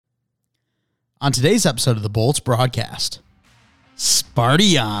On today's episode of the Bolts broadcast,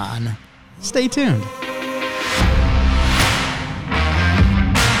 Sparty on. Stay tuned.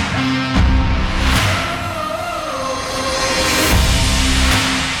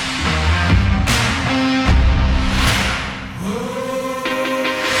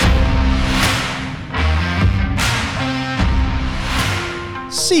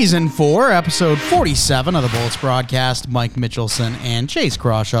 Season 4, episode 47 of the Bolts broadcast. Mike Mitchelson and Chase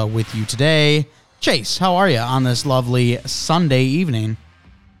Crawshaw with you today. Chase, how are you on this lovely Sunday evening?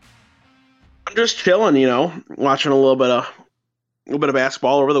 I'm just chilling, watching a little bit of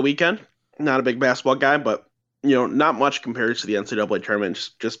basketball over the weekend. Not a big basketball guy, but not much compared to the NCAA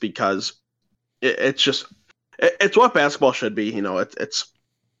tournament, just because it's what basketball should be.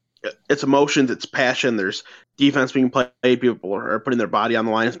 It's emotions, it's passion. There's defense being played. People are putting their body on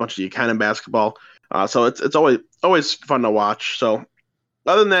the line as much as you can in basketball. So it's always fun to watch. So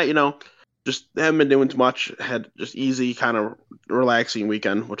other than that, just haven't been doing too much. Had just easy, kind of relaxing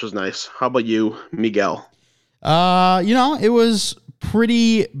weekend, which was nice. How about you, Miguel? It was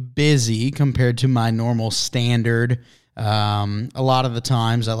pretty busy compared to my normal standard. A lot of the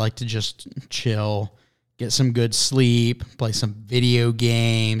times I like to just chill, get some good sleep, play some video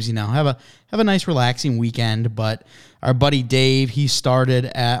games, have a nice relaxing weekend. But our buddy Dave, he started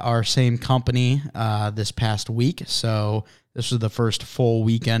at our same company this past week, so this was the first full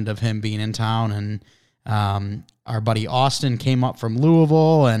weekend of him being in town. And our buddy Austin came up from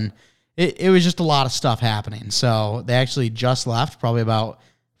Louisville, and it was just a lot of stuff happening. So they actually just left probably about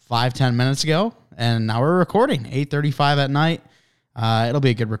 5-10 minutes ago, and now we're recording 8:35 at night. It'll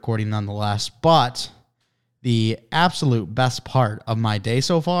be a good recording nonetheless. But the absolute best part of my day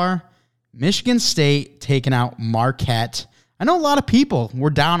so far, Michigan State taking out Marquette. I know a lot of people were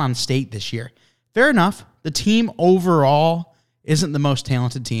down on State this year. Fair enough. The team overall isn't the most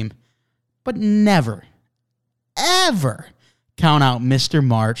talented team, but never, ever count out Mr.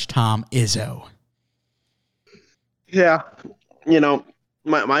 March, Tom Izzo. Yeah,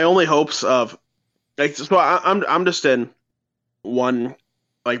 my only hopes of I'm just in one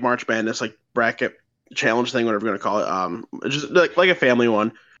March Madness bracket challenge thing, whatever you're gonna call it, just like a family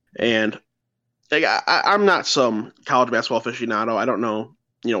one, and I'm not some college basketball aficionado. I don't know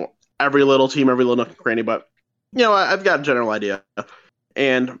every little team, every little nook and cranny, but I've got a general idea.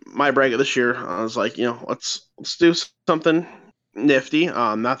 And my bracket this year, I was like, let's do something nifty.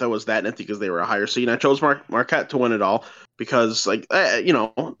 Not that it was that nifty because they were a higher seed. And I chose Marquette to win it all because,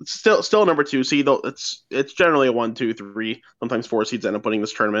 it's still number 2 seed. Though it's generally a 1, 2, 3, sometimes 4 seeds end up winning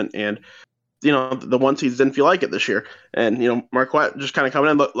this tournament. And the 1 seeds didn't feel like it this year. And Marquette just kind of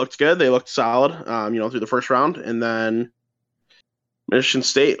coming in looked good. They looked solid. Through the first round, and then Michigan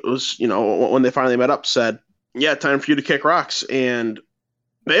State was, when they finally met up, said, yeah, time for you to kick rocks. And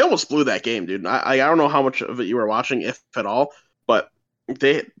they almost blew that game, dude. I don't know how much of it you were watching, if at all, but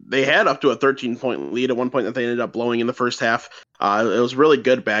they had up to a 13-point lead at one point that they ended up blowing in the first half. It was really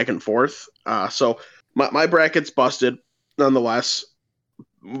good back and forth. So my bracket's busted nonetheless,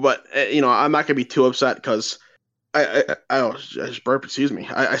 but, I'm not going to be too upset because I just burped, excuse me.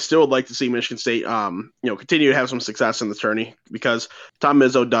 I still would like to see Michigan State, continue to have some success in the tourney because Tom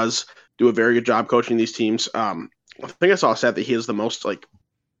Izzo does do a very good job coaching these teams. I think I saw a stat that he has the most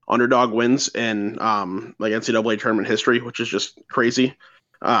underdog wins in NCAA tournament history, which is just crazy.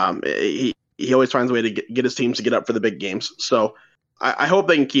 He always finds a way to get his teams to get up for the big games. So I hope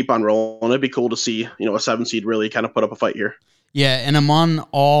they can keep on rolling. It'd be cool to see a 7 seed really kind of put up a fight here. Yeah, and among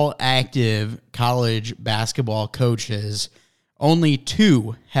all active college basketball coaches, only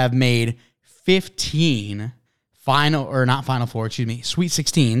 2 have made 15 Sweet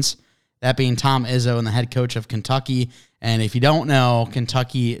 16s, that being Tom Izzo and the head coach of Kentucky. And if you don't know,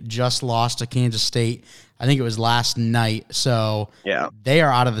 Kentucky just lost to Kansas State. I think it was last night. So yeah, they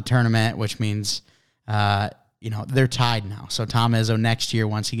are out of the tournament, which means, they're tied now. So Tom Izzo next year,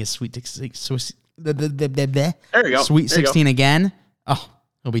 once he gets Sweet 16 again,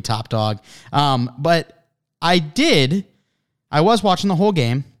 he'll be top dog. But I was watching the whole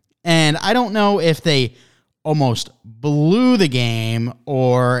game, and I don't know if they almost blew the game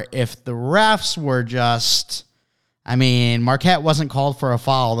or if the refs were just, Marquette wasn't called for a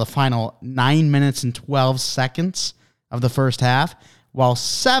foul the final 9 minutes and 12 seconds of the first half, while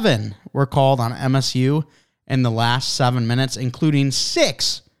 7 were called on MSU in the last 7 minutes, including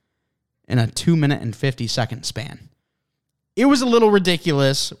 6 in a 2-minute and 50-second span. It was a little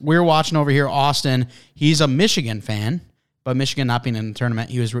ridiculous. We're watching over here, Austin. He's a Michigan fan, but Michigan not being in the tournament,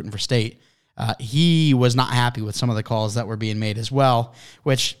 he was rooting for State. He was not happy with some of the calls that were being made as well,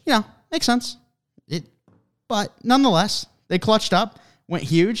 which, makes sense. But nonetheless, they clutched up, went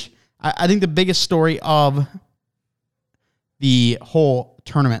huge. I think the biggest story of the whole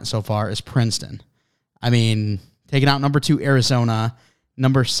tournament so far is Princeton. I mean, taking out number 2 Arizona,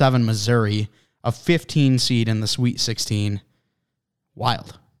 number 7 Missouri, a 15 seed in the Sweet 16.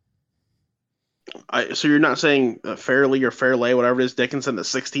 Wild. So you're not saying Fairleigh or Fairleigh, whatever it is, Dickinson, the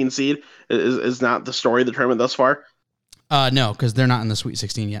 16 seed, is not the story of the tournament thus far? No, because they're not in the Sweet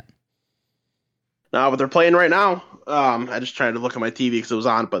 16 yet. No, but they're playing right now. I just tried to look at my TV because it was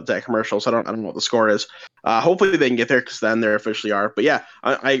on, but that commercial, so I don't know what the score is. Hopefully they can get there because then they officially are. But yeah,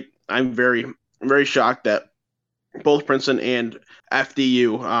 I'm very, very shocked that both Princeton and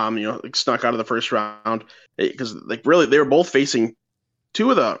FDU, snuck out of the first round because really they were both facing two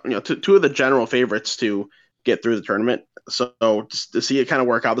of the general favorites to get through the tournament. So just to see it kind of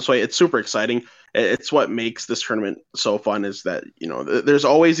work out this way, it's super exciting. It's what makes this tournament so fun is that, there's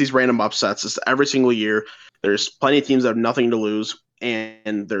always these random upsets. It's every single year. There's plenty of teams that have nothing to lose,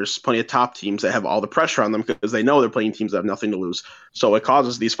 and there's plenty of top teams that have all the pressure on them because they know they're playing teams that have nothing to lose. So it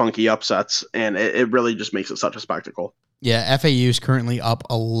causes these funky upsets, and it really just makes it such a spectacle. Yeah, FAU is currently up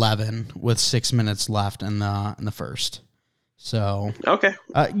 11 with 6 minutes left in the first. So okay,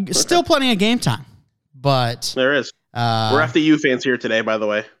 still plenty of game time, but there is. We're FDU fans here today, by the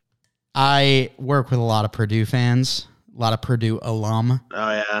way. I work with a lot of Purdue fans, a lot of Purdue alum.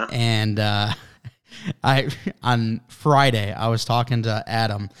 Oh yeah, and on Friday I was talking to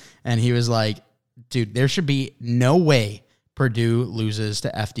Adam, and he was like, "Dude, there should be no way Purdue loses to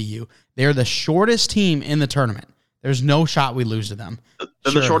FDU. They're the shortest team in the tournament. There's no shot we lose to them.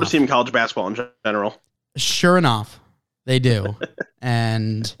 They're the shortest team in college basketball in general." Sure enough, they do.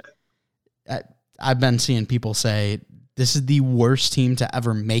 And I've been seeing people say this is the worst team to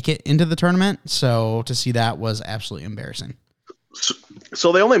ever make it into the tournament. So to see that was absolutely embarrassing.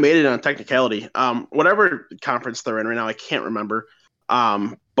 So they only made it on a technicality. Whatever conference they're in right now, I can't remember.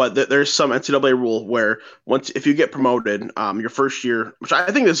 But there's some NCAA rule where if you get promoted, your first year, which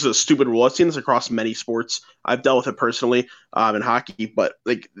I think this is a stupid rule. I've seen this across many sports. I've dealt with it personally in hockey. But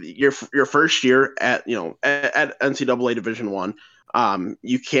like your first year at NCAA Division I,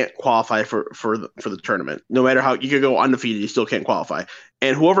 you can't qualify for the tournament. No matter how you could go undefeated, you still can't qualify.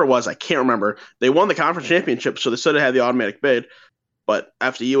 And whoever it was, I can't remember. They won the conference championship, so they should have had the automatic bid. But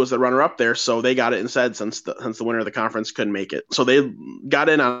FDU was the runner-up there, so they got it instead since the winner of the conference couldn't make it. So they got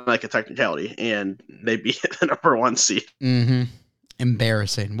in on like a technicality, and they beat the number 1 seed. Mm-hmm.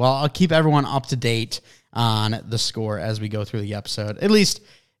 Embarrassing. Well, I'll keep everyone up to date on the score as we go through the episode. At least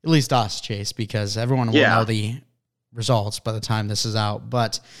us, Chase, because everyone will know the results by the time this is out.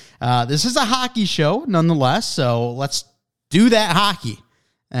 But this is a hockey show nonetheless, so let's do that hockey.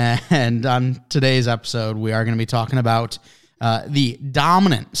 And on today's episode, we are going to be talking about the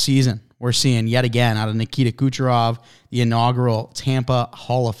dominant season we're seeing yet again out of Nikita Kucherov, the inaugural Tampa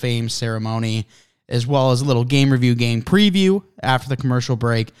Hall of Fame ceremony, as well as a little game review, game preview after the commercial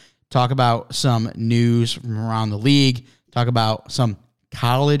break, talk about some news from around the league, talk about some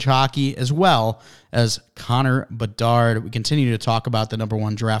college hockey, as well as Connor Bedard. We continue to talk about the number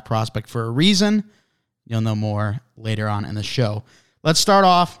 1 draft prospect for a reason. You'll know more later on in the show. Let's start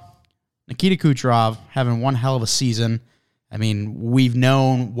off. Nikita Kucherov having one hell of a season. I mean, we've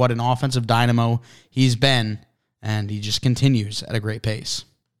known what an offensive dynamo he's been, and he just continues at a great pace.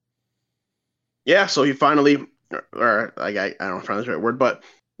 Yeah, so he finally, or I don't know if that's the right word, but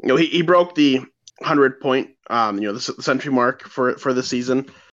he broke the 100-point, the century mark for the season,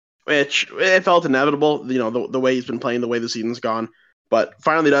 which it felt inevitable. The way he's been playing, the way the season's gone, but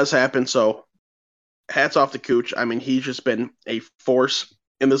finally does happen. So hats off to Cooch. I mean, he's just been a force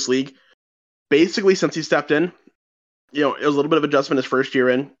in this league basically since he stepped in. It was a little bit of adjustment his first year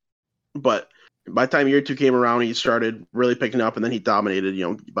in, but by the time year 2 came around, he started really picking up, and then he dominated,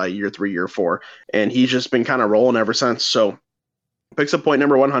 by year 3, year 4, and he's just been kind of rolling ever since. So picks up point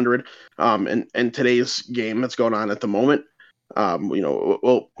number 100 in today's game that's going on at the moment.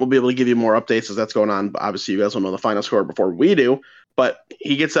 We'll be able to give you more updates as that's going on. But obviously, you guys will know the final score before we do. But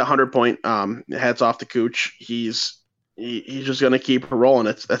he gets that 100-point. Hats off to Cooch. He's just going to keep rolling.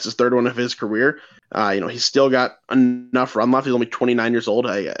 That's his 3rd one of his career. He's still got enough run left. He's only 29 years old.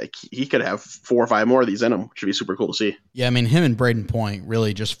 He could have 4 or 5 more of these in him, which would be super cool to see. Yeah, I mean, him and Braden Point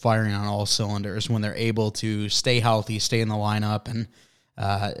really just firing on all cylinders when they're able to stay healthy, stay in the lineup, and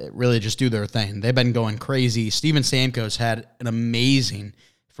really just do their thing. They've been going crazy. Steven Stamkos had an amazing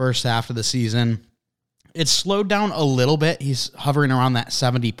first half of the season. It's slowed down a little bit. He's hovering around that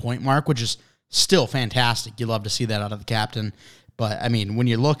 70-point mark, which is still fantastic. You'd love to see that out of the captain. But, I mean, when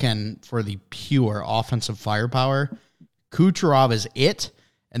you're looking for the pure offensive firepower, Kucherov is it,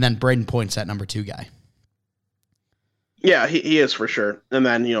 and then Braden Point's that number 2 guy. Yeah, he is for sure. And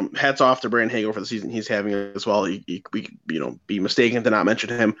then, hats off to Brandon Hagel for the season he's having as well. We could, be mistaken to not mention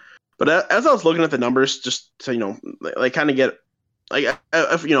him. But as I was looking at the numbers, just to, like kind of get like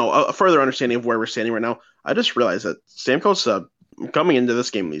a further understanding of where we're standing right now, I just realized that Stamkos coming into this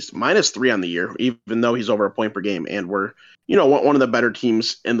game at least -3 on the year, even though he's over a point per game, and we're one of the better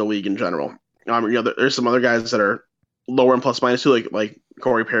teams in the league in general. There's some other guys that are lower in plus minus too, like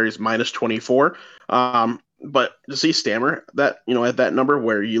Corey Perry's -24. But to see Stammer that at that number,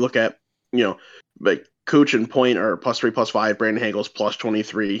 where you look at like Cooch and Point are +3, +5, Brandon Hagel's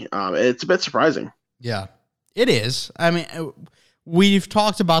 +23, it's a bit surprising. Yeah, it is. I mean, we've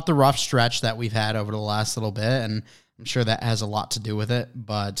talked about the rough stretch that we've had over the last little bit, and I'm sure that has a lot to do with it,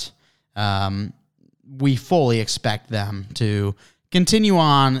 but we fully expect them to continue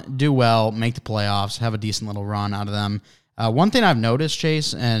on, do well, make the playoffs, have a decent little run out of them. One thing I've noticed,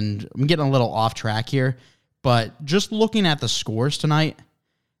 Chase, and I'm getting a little off track here, but just looking at the scores tonight,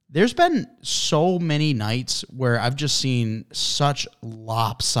 there's been so many nights where I've just seen such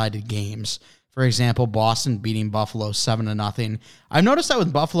lopsided games. For example, Boston beating Buffalo 7-0. I've noticed that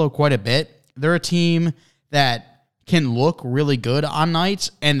with Buffalo quite a bit. They're a team that can look really good on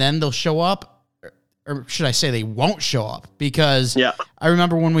nights, and then they'll show up, or should I say they won't show up, because I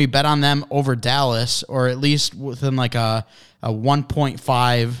remember when we bet on them over Dallas, or at least within like a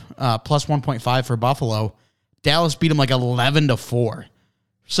 1.5, plus 1.5 for Buffalo, Dallas beat them like 11-4.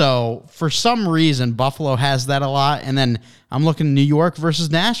 So for some reason, Buffalo has that a lot. And then I'm looking New York versus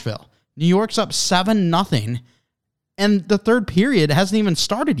Nashville. New York's up 7-0, and the third period hasn't even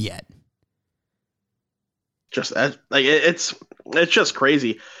started yet. Just like it's just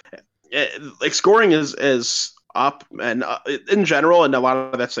crazy. Like scoring is up, and in general, and a lot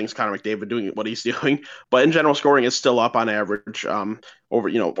of that's things Connor McDavid doing what he's doing, but in general, scoring is still up on average. Over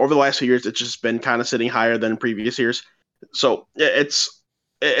the last few years, it's just been kind of sitting higher than previous years. So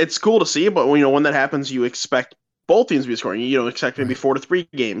it's cool to see, but when that happens, you expect both teams to be scoring. You don't expect maybe 4-3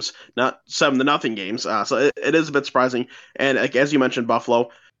 games, not 7-0 games. So it is a bit surprising. And like as you mentioned, Buffalo,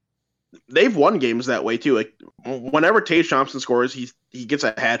 they've won games that way too. Like whenever Tage Thompson scores, he gets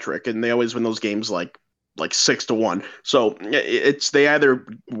a hat trick, and they always win those games like 6-1. So they either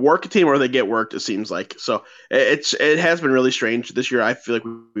work a team or they get worked, it seems like. So it has been really strange this year. I feel like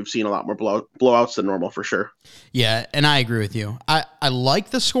we've seen a lot more blowouts than normal for sure. Yeah, and I agree with you. I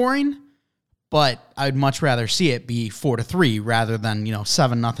like the scoring, but I'd much rather see it be 4-3 rather than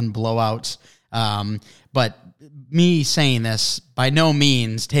 7-0 blowouts. But me saying this, by no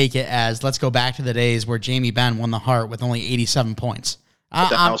means take it as let's go back to the days where Jamie Benn won the Hart with only 87 points.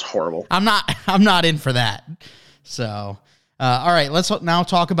 That was horrible. I'm not in for that. So, all right, let's now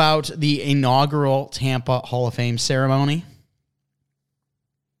talk about the inaugural Tampa Hall of Fame ceremony.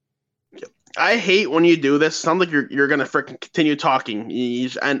 I hate when you do this. Sounds like you're gonna freaking continue talking.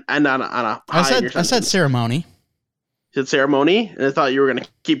 And on a high. I said ceremony. You said ceremony, and I thought you were gonna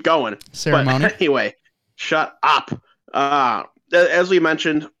keep going. Ceremony. But anyway, shut up. As we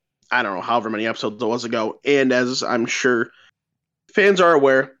mentioned, I don't know however many episodes it was ago, and as I'm sure fans are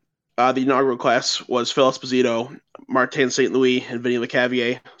aware, the inaugural class was Phil Esposito, Martin St. Louis, and Vinny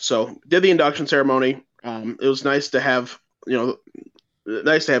LeCavier. So did the induction ceremony. It was nice to have,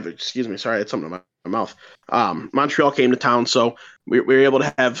 excuse me, sorry, I had something in my mouth. Montreal came to town, so we were able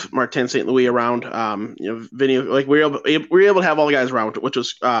to have Martin St. Louis around. Vinny, like we were able to have all the guys around, which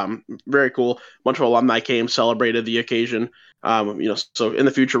was very cool. A bunch of alumni came, celebrated the occasion. So in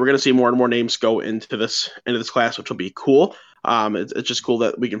the future, we're going to see more and more names go into this class, which will be cool. It's just cool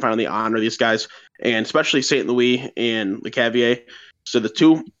that we can finally honor these guys, and especially St. Louis and LeCavier. So the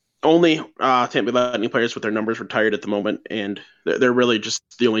two only Tampa Bay Lightning players with their numbers retired at the moment, and they're really just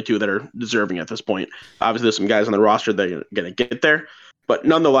the only two that are deserving at this point. Obviously, there's some guys on the roster that are going to get there, but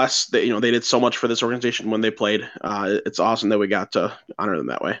nonetheless, they did so much for this organization when they played. It's awesome that we got to honor them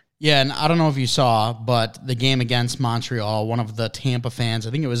that way. Yeah, and I don't know if you saw, but the game against Montreal, one of the Tampa fans, I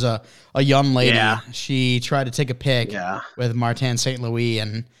think it was a young lady, she tried to take a pic with Martin St. Louis,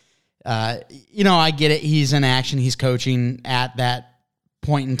 and, I get it. He's in action. He's coaching at that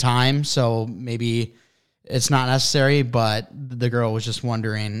point in time, so maybe it's not necessary, but the girl was just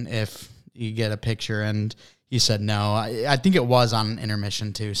wondering if you get a picture, and he said no. I think it was on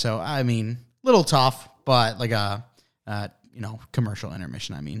intermission, too, so, I mean, little tough, but like a commercial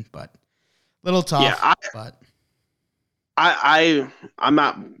intermission, but little tough. Yeah, but I'm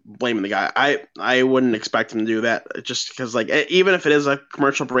not blaming the guy. I wouldn't expect him to do that, just because even if it is a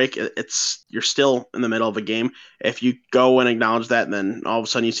commercial break, you're still in the middle of a game. If you go and acknowledge that, and then all of a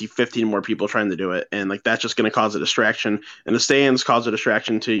sudden you see 15 more people trying to do it, and that's just going to cause a distraction, and the stands cause a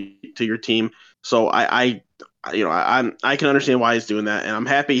distraction to your team. So I I can understand why he's doing that, and I'm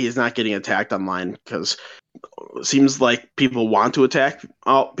happy he's not getting attacked online because it seems like people want to attack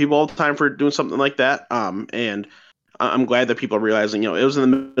people all the time for doing something like that. And I'm glad that people are realizing, it was in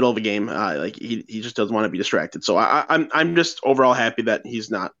the middle of a game. Like he just doesn't want to be distracted. So I'm just overall happy that he's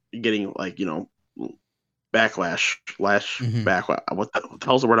not getting backlash, backlash. What the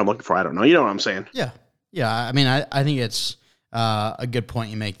hell's the word I'm looking for? I don't know. You know what I'm saying? Yeah. Yeah. I mean, I think it's a good point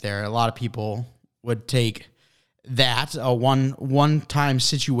you make there. A lot of people would take that a one-time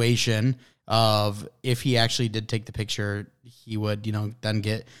situation of if he actually did take the picture, he would, then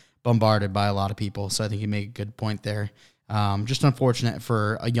get bombarded by a lot of people. So I think you make a good point there. Just unfortunate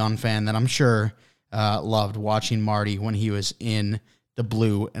for a young fan that I'm sure loved watching Marty when he was in the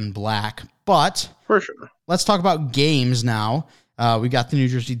blue and black. But for sure, let's talk about games now. We got the New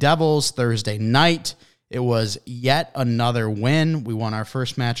Jersey Devils Thursday night. It was yet another win. We won our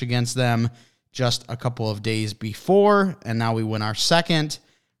first match against them just a couple of days before, and now we win our second.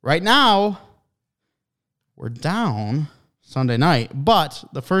 Right now, we're down Sunday night, but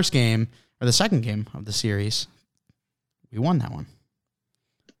the second game of the series, we won that one.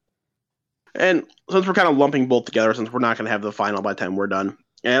 And since we're kind of lumping both together, since we're not going to have the final by the time we're done,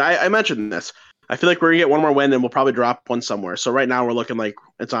 and I mentioned this, I feel like we're going to get one more win and we'll probably drop one somewhere. So right now we're looking like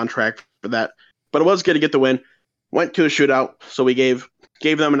it's on track for that. But it was good to get the win. Went to a shootout, so we gave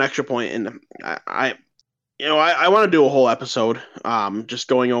them an extra point, and I want to do a whole episode just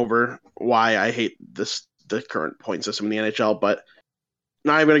going over why I hate the current point system in the NHL, but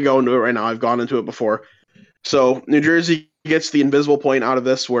not even going to go into it right now. I've gone into it before. So New Jersey gets the invisible point out of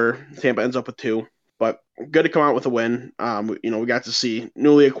this where Tampa ends up with 2, but good to come out with a win. We got to see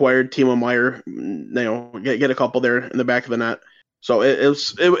newly acquired Timo Meier, get a couple there in the back of the net. So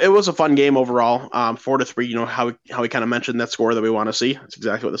it was a fun game overall. 4-3. How we kind of mentioned that score that we want to see. That's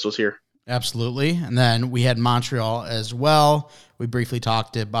exactly what this was here. Absolutely. And then we had Montreal as well. We briefly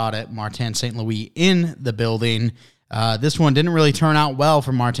talked about it. Martin St. Louis in the building. This one didn't really turn out well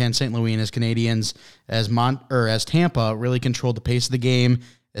for Martin St. Louis and his Canadians as Tampa really controlled the pace of the game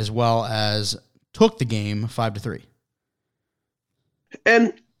as well as took the game 5-3.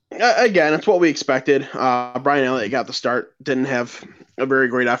 And again, it's what we expected. Brian Elliott got the start. Didn't have a very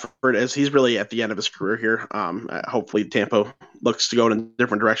great effort as he's really at the end of his career here. Hopefully Tampa looks to go in a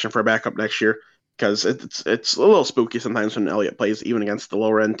different direction for a backup next year because it's a little spooky sometimes when Elliott plays even against the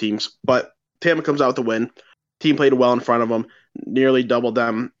lower end teams. But Tampa comes out with the win. Team played well in front of them, nearly doubled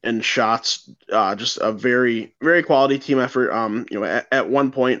them in shots. Just a very, very quality team effort. At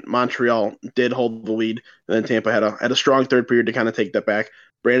one point Montreal did hold the lead, and then Tampa had a strong third period to kind of take that back.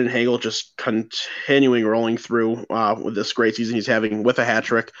 Brandon Hagel just continuing rolling through with this great season he's having with a hat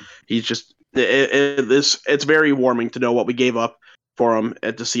trick. He's just it's very warming to know what we gave up for him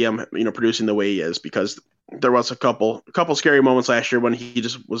and to see him producing the way he is, because there was a couple scary moments last year when he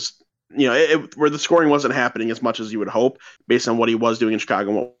just was where the scoring wasn't happening as much as you would hope based on what he was doing in Chicago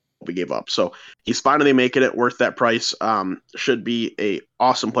and what we gave up. So he's finally making it worth that price. Should be a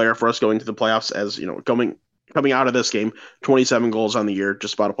awesome player for us going to the playoffs, as coming out of this game, 27 goals on the year,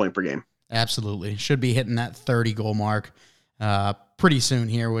 just about a point per game. Absolutely. Should be hitting that 30-goal mark pretty soon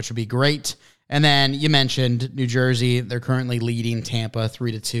here, which would be great. And then you mentioned New Jersey. They're currently leading Tampa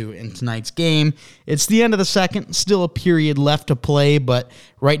 3-2 in tonight's game. It's the end of the second, still a period left to play, but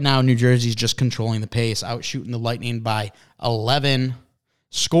right now New Jersey's just controlling the pace, outshooting the Lightning by 11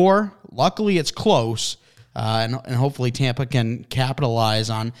 score. Luckily, it's close. And hopefully Tampa can capitalize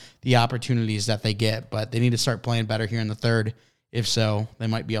on the opportunities that they get, but they need to start playing better here in the third. If so, they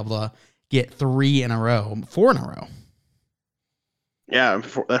might be able to get 4 in a row. Yeah,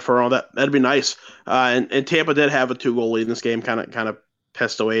 for all that'd be nice. And Tampa did have a 2-goal lead in this game, kind of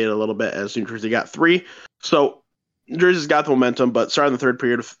pissed away a little bit as New Jersey got 3. So New Jersey's got the momentum, but starting the third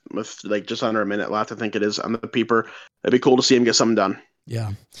period with like just under a minute left, I think it is on the paper. It'd be cool to see him get something done.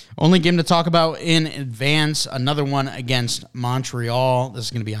 Yeah. Only game to talk about in advance, another one against Montreal. This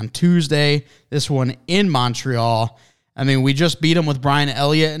is going to be on Tuesday. This one in Montreal. I mean, we just beat them with Brian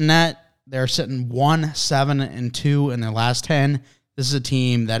Elliott in net. They're sitting 1-7-2 in their last 10. This is a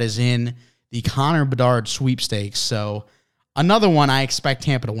team that is in the Connor Bedard sweepstakes. So another one I expect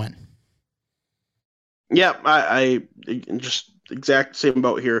Tampa to win. Yeah, I just exact same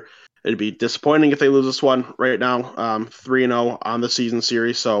boat here. It'd be disappointing if they lose this one right now, 3-0 on the season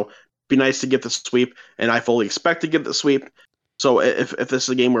series. So it'd be nice to get the sweep, and I fully expect to get the sweep. So if this is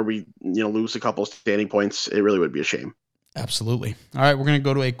a game where we lose a couple of standing points, it really would be a shame. Absolutely. All right, we're going to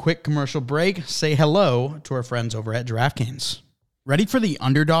go to a quick commercial break. Say hello to our friends over at DraftKings. Ready for the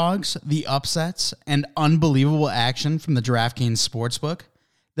underdogs, the upsets, and unbelievable action from the DraftKings Sportsbook?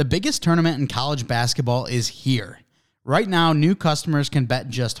 The biggest tournament in college basketball is here. Right now, new customers can bet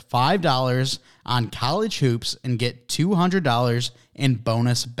just $5 on college hoops and get $200 in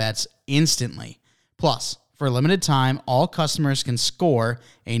bonus bets instantly. Plus, for a limited time, all customers can score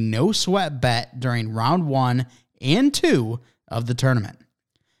a no-sweat bet during round 1 and 2 of the tournament.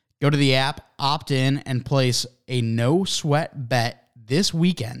 Go to the app, opt in, and place a no-sweat bet this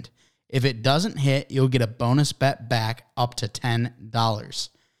weekend. If it doesn't hit, you'll get a bonus bet back up to $10.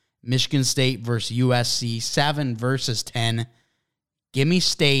 Michigan State versus USC, 7 versus 10. Gimme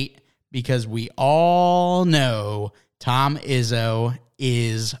State, because we all know Tom Izzo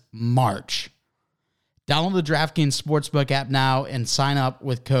is March. Download the DraftKings Sportsbook app now and sign up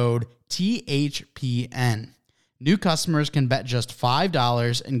with code THPN. New customers can bet just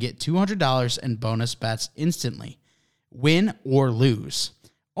 $5 and get $200 in bonus bets instantly. Win or lose.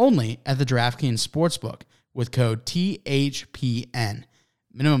 Only at the DraftKings Sportsbook with code THPN.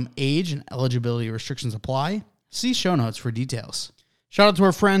 Minimum age and eligibility restrictions apply. See show notes for details. Shout out to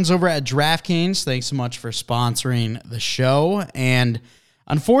our friends over at DraftKings. Thanks so much for sponsoring the show. And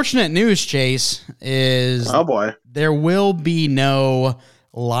unfortunate news, Chase, is there will be no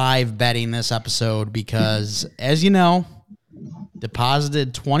live betting this episode because, as you know,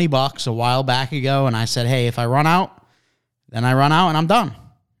 deposited $20 a while back ago, and I said, hey, if I run out, then I run out and I'm done.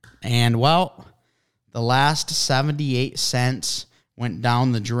 And, well, the last 78 cents went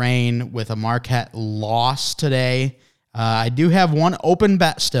down the drain with a Marquette loss today. I do have one open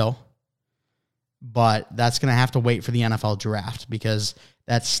bet still, but that's going to have to wait for the NFL draft because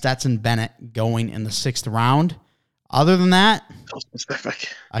that's Stetson Bennett going in the 6th round. Other than that,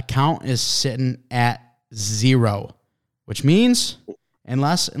 account is sitting at 0, which means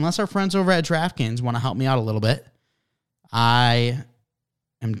unless our friends over at DraftKings want to help me out a little bit, I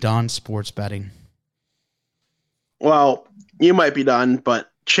am done sports betting. Well, you might be done,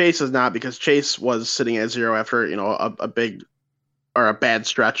 but Chase is not because Chase was sitting at 0 after, a big or a bad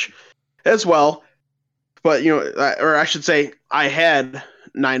stretch as well. But, or I should say I had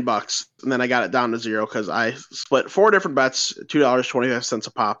 $9 and then I got it down to 0 because I split 4 different bets, $2.25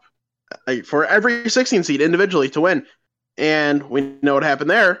 a pop for every 16 seed individually to win. And we know what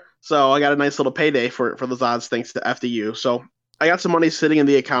happened there. So I got a nice little payday for those odds thanks to FDU. So I got some money sitting in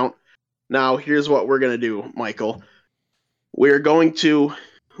the account. Now, here's what we're going to do, Michael. We're going to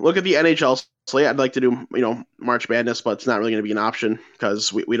look at the NHL slate. I'd like to do, March Madness, but it's not really going to be an option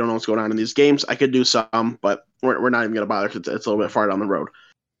because we don't know what's going on in these games. I could do some, but we're not even going to bother because it's a little bit far down the road.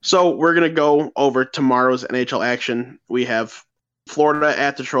 So we're going to go over tomorrow's NHL action. We have Florida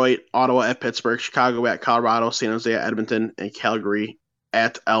at Detroit, Ottawa at Pittsburgh, Chicago at Colorado, San Jose at Edmonton, and Calgary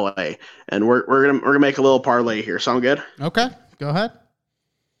at LA. And we're gonna make a little parlay here. Sound good? Okay, go ahead.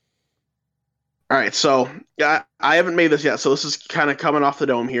 All right, so I haven't made this yet, so this is kind of coming off the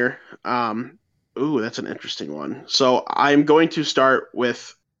dome here. Ooh, that's an interesting one. So I'm going to start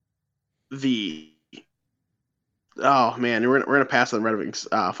with the. Oh man, we're gonna pass on Red Wings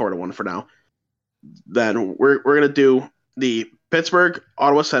 4-1 for now. Then we're gonna do the Pittsburgh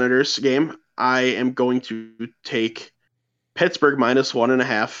Ottawa Senators game. I am going to take Pittsburgh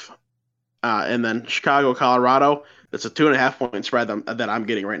 -1.5, and then Chicago Colorado. That's a 2.5 point spread that I'm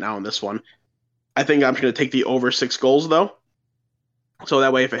getting right now in this one. I think I'm just going to take the over 6 goals, though. So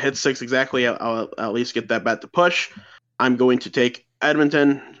that way, if it hits 6 exactly, I'll at least get that bet to push. I'm going to take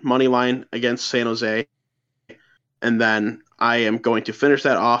Edmonton money line against San Jose. And then I am going to finish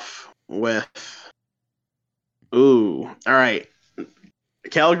that off with... Ooh, all right.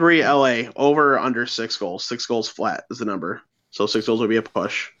 Calgary, LA, over or under 6 goals. 6 goals flat is the number. So 6 goals would be a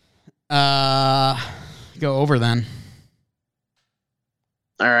push. Go over then.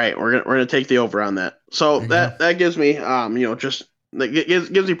 All right, we're gonna take the over on that. So that gives me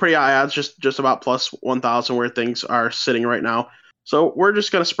gives me pretty high odds, just about plus 1,000 where things are sitting right now. So we're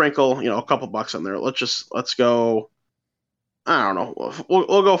just gonna sprinkle a couple bucks on there. Let's go. I don't know.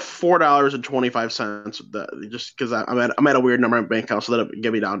 We'll go $4.25 just because I'm at a weird number in bank account, so that'll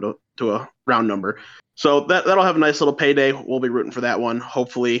get me down to a round number. So that'll have a nice little payday. We'll be rooting for that one.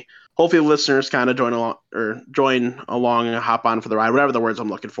 Hopefully listeners kind of join along and hop on for the ride, whatever the words I'm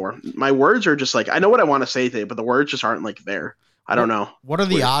looking for. My words are just I know what I want to say today, but the words just aren't there. I don't know. What are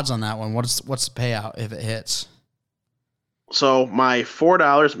the odds on that one? What's the payout if it hits? So my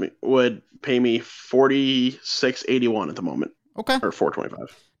 $4 would pay me $46.81 at the moment. Okay. Or $4.25.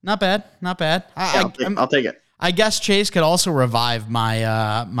 Not bad. I'll take it. I guess Chase could also revive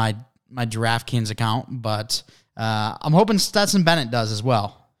my my DraftKings account, but I'm hoping Stetson Bennett does as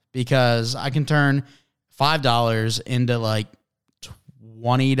well. Because I can turn $5 into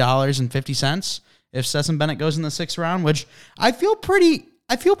 $20.50 if Stetson Bennett goes in the 6th round, which I feel pretty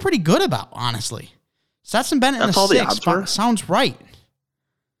I feel pretty good about, honestly. Stetson Bennett in the 6th spot sounds right.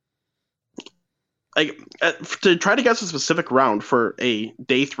 Like to try to guess a specific round for a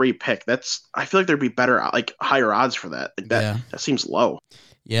day 3 pick, I feel like there'd be better, like higher odds for that. Like that seems low.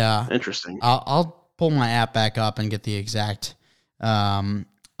 Yeah, interesting. I'll pull my app back up and get the exact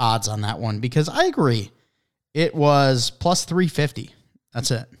odds on that one because I agree. It was plus 350.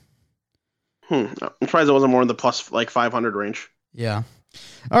 That's it. I'm surprised it wasn't more in the plus like 500 range. Yeah.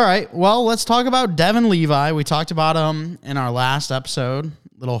 All right. Well, let's talk about Devin Levi. We talked about him in our last episode.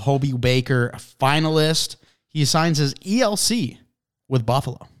 Little Hobie Baker finalist. He signs his ELC with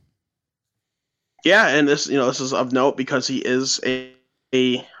Buffalo. Yeah, and this is of note because he is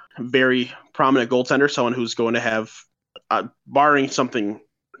a very prominent goaltender, someone who's going to have, barring something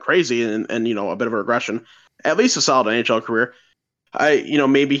crazy and a bit of a regression, at least a solid NHL career.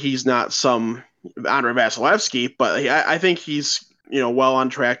 Maybe he's not some Andrei Vasilevsky, but I think he's well on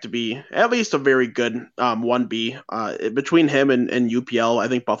track to be at least a very good 1B. Between him and UPL, I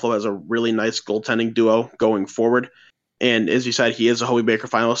think Buffalo has a really nice goaltending duo going forward. And as you said, he is a Hobie Baker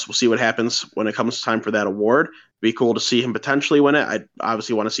finalist. We'll see what happens when it comes time for that award. Be cool to see him potentially win it. I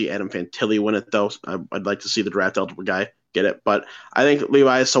obviously want to see Adam Fantilli win it, though. I'd like to see the draft eligible guy get it. But I think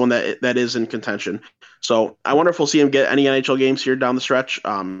Levi is someone that is in contention. So I wonder if we'll see him get any NHL games here down the stretch.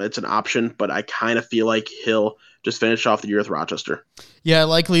 It's an option, but I kind of feel like he'll just finish off the year with Rochester. Yeah, I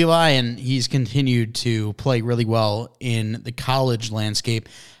like Levi, and he's continued to play really well in the college landscape.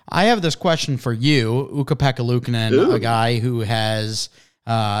 I have this question for you, Ukko-Pekka Luukkonen, a guy who has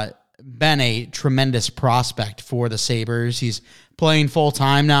been a tremendous prospect for the Sabres. He's playing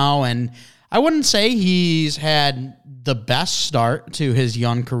full-time now, and I wouldn't say he's had the best start to his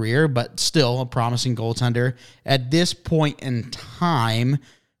young career, but still a promising goaltender. At this point in time,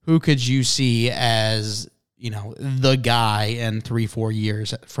 who could you see as the guy in 3-4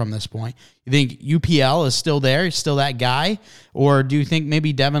 years from this point? You think UPL is still there? He's still that guy? Or do you think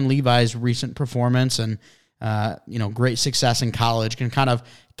maybe Devin Levi's recent performance and, great success in college can kind of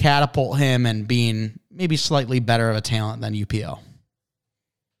catapult him and being maybe slightly better of a talent than UPL?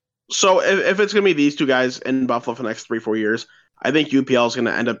 So if it's going to be these two guys in Buffalo for the next 3-4 years, I think UPL is going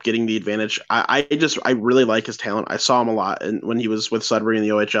to end up getting the advantage. I really like his talent. I saw him a lot when he was with Sudbury in the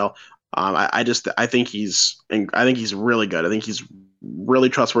OHL. I think he's really good. I think he's really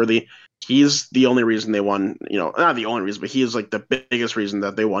trustworthy. He's the only reason they won, not the only reason, but he is like the biggest reason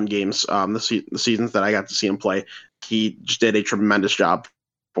that they won games the seasons that I got to see him play. He just did a tremendous job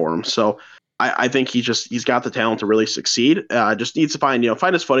for him. So I think he's got the talent to really succeed. Just needs to find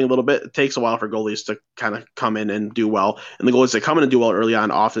his footing a little bit. It takes a while for goalies to kind of come in and do well. And the goalies that come in and do well early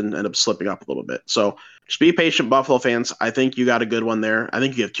on often end up slipping up a little bit. So just be patient, Buffalo fans. I think you got a good one there. I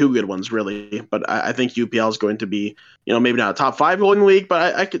think you have two good ones, really. But I think UPL is going to be, maybe not a top 5 goal in the league,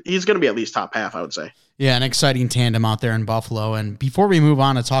 but he's going to be at least top half, I would say. Yeah, an exciting tandem out there in Buffalo. And before we move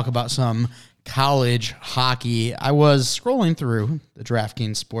on to talk about some college hockey, I was scrolling through the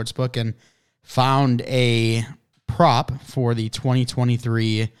DraftKings Sportsbook and found a prop for the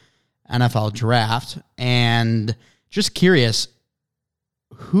 2023 NFL Draft. And just curious,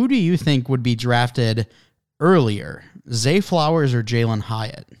 who do you think would be drafted earlier, Zay Flowers or Jalen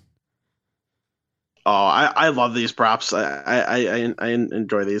Hyatt? Oh, I love these props. I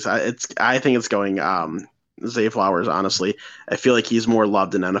enjoy these. I think it's going Zay Flowers, honestly. I feel like he's more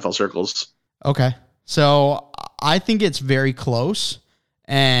loved in NFL circles. Okay. So I think it's very close,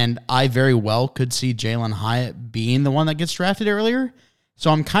 and I very well could see Jalen Hyatt being the one that gets drafted earlier. So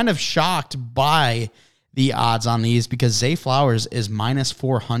I'm kind of shocked by the odds on these because Zay Flowers is minus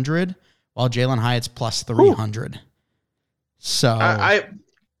 400 while Jalen Hyatt's plus 300. Ooh. So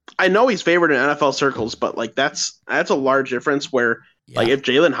I know he's favored in NFL circles, but like that's a large difference where like if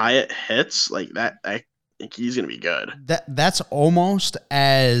Jalen Hyatt hits like that, I think he's going to be good. That's almost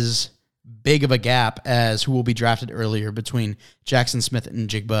as big of a gap as who will be drafted earlier between Jackson Smith and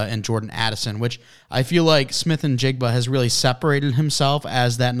Jigba and Jordan Addison, which I feel like Smith and Jigba has really separated himself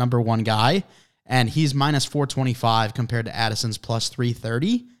as that number one guy. And he's minus 425 compared to Addison's plus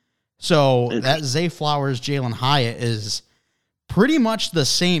 330. So that Zay Flowers, Jalen Hyatt is pretty much the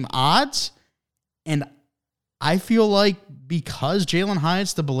same odds. And I feel like because Jalen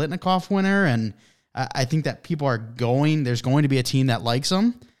Hyatt's the Biletnikoff winner, and I think that there's going to be a team that likes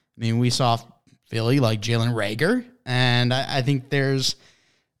him. I mean, we saw Philly like Jalen Reagor, and I think there's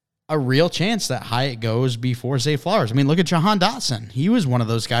a real chance that Hyatt goes before Zay Flowers. I mean, look at Jahan Dotson. He was one of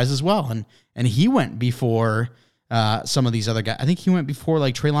those guys as well, and he went before some of these other guys. I think he went before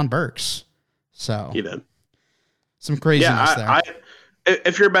like Treylon Burks. So he did. Some craziness there.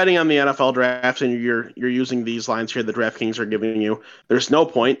 if you're betting on the NFL draft and you're using these lines here, the DraftKings are giving you, there's no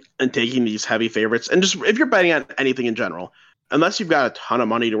point in taking these heavy favorites. And just if you're betting on anything in general, unless you've got a ton of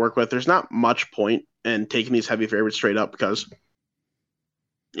money to work with, there's not much point in taking these heavy favorites straight up because,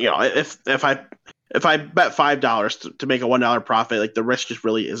 if I bet $5 to make a $1 profit, like the risk just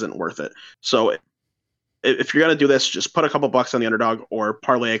really isn't worth it. So if you're gonna do this, just put a couple bucks on the underdog or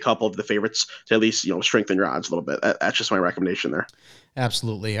parlay a couple of the favorites to at least strengthen your odds a little bit. That's just my recommendation there.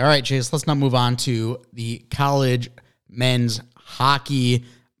 Absolutely. All right, Chase, let's now move on to the college men's hockey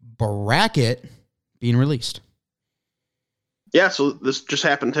bracket being released. Yeah, so this just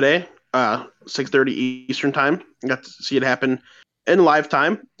happened today, 6:30 Eastern time. I got to see it happen in live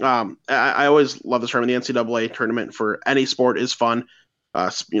time. I always love this tournament. The NCAA tournament for any sport is fun.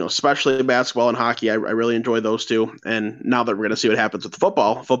 Especially basketball and hockey. I really enjoy those two. And now that we're going to see what happens with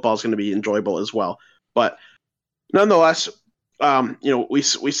football is going to be enjoyable as well. But nonetheless, we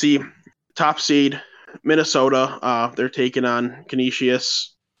see top seed Minnesota. They're taking on Canisius,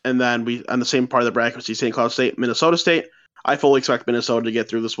 and then we on the same part of the bracket we see St. Cloud State, Minnesota State. I fully expect Minnesota to get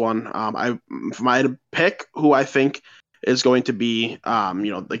through this one. If I had to pick who I think is going to be,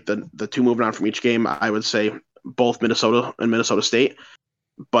 like the two moving on from each game, I would say both Minnesota and Minnesota State.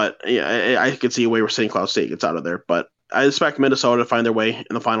 But yeah, I could see a way where St. Cloud State gets out of there. But I expect Minnesota to find their way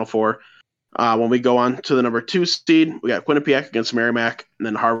in the Final Four. When we go on to the number 2 seed, we got Quinnipiac against Merrimack, and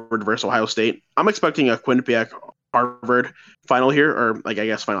then Harvard versus Ohio State. I'm expecting a Quinnipiac-Harvard final here, or I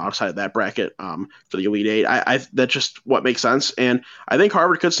guess final outside of that bracket for the Elite Eight. That's just what makes sense, and I think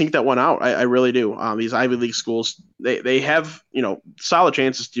Harvard could sneak that one out. I really do. These Ivy League schools, they have solid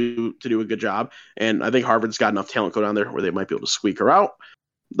chances to do a good job, and I think Harvard's got enough talent go down there where they might be able to squeak her out.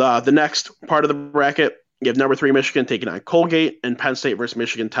 The next part of the bracket, you have number 3 Michigan taking on Colgate, and Penn State versus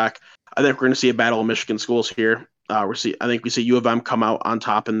Michigan Tech. I think we're going to see a battle of Michigan schools here. I think we see U of M come out on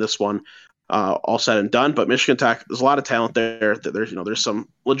top in this one, all said and done. But Michigan Tech, there's a lot of talent there. There's some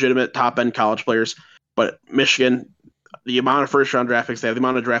legitimate top end college players, but Michigan, the amount of first round draft picks they have, the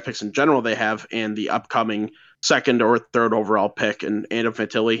amount of draft picks in general they have, and the upcoming second or third overall pick and Adam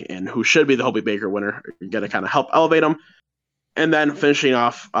Fantilli, and who should be the Hobie Baker winner, are going to kind of help elevate them. And then finishing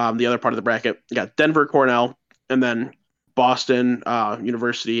off the other part of the bracket, you got Denver, Cornell, and then Boston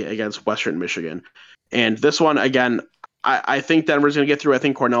University against Western Michigan. And this one, again, I think Denver's going to get through. I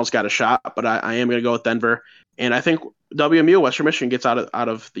think Cornell's got a shot, but I am going to go with Denver. And I think WMU, Western Michigan, gets out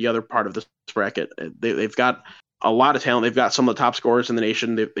of the other part of this bracket. They've got a lot of talent. They've got some of the top scorers in the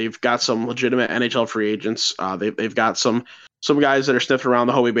nation. They've got some legitimate NHL free agents. They've got some guys that are sniffing around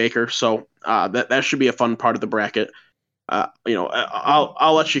the Hobie Baker. So that should be a fun part of the bracket.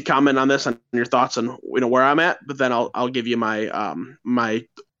 I'll let you comment on this and your thoughts on where I'm at, but then I'll give you my my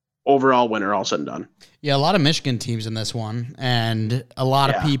overall winner all said and done. Yeah, a lot of Michigan teams in this one, and a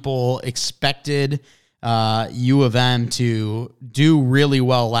lot of people expected U of M to do really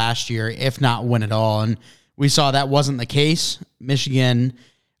well last year, if not win it all, and we saw that wasn't the case. Michigan,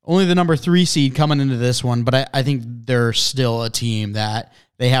 only the number 3 seed coming into this one, but I think they're still a team that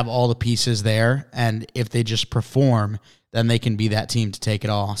they have all the pieces there, and if they just perform, then they can be that team to take it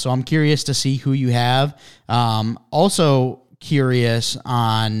all. So I'm curious to see who you have. Also curious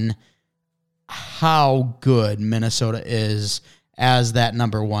on how good Minnesota is as that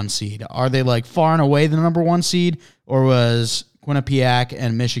number 1 seed. Are they far and away the number 1 seed, or was Quinnipiac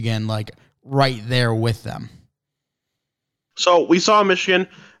and Michigan right there with them? So we saw Michigan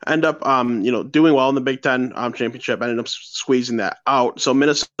end up, doing well in the Big Ten championship, ended up squeezing that out. So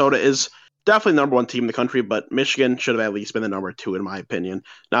Minnesota is definitely the number 1 team in the country, but Michigan should have at least been the number 2, in my opinion.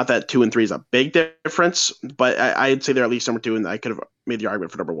 Not that 2 and 3 is a big difference, but I'd say they're at least number 2, and I could have made the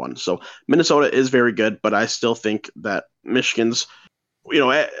argument for number 1. So Minnesota is very good, but I still think that Michigan's,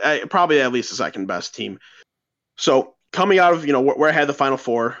 probably at least the second best team. So coming out of, where I had the Final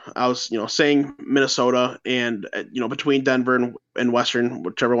Four, I was, saying Minnesota, and, between Denver and Western,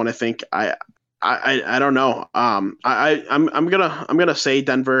 whichever one I think, I don't know. I'm gonna say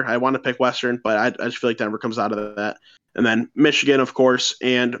Denver. I want to pick Western, but I just feel like Denver comes out of that, and then Michigan, of course,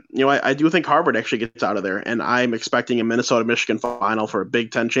 and I do think Harvard actually gets out of there, and I'm expecting a Minnesota-Michigan final for a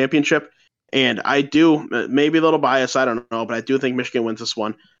Big Ten championship, and I do, maybe a little biased, I don't know, but I do think Michigan wins this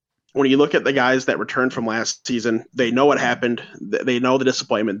one. When you look at the guys that returned from last season, they know what happened. They know the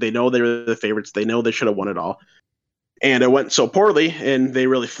disappointment. They know they were the favorites. They know they should have won it all, and it went so poorly, and they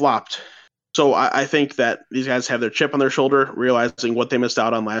really flopped. So I think that these guys have their chip on their shoulder, realizing what they missed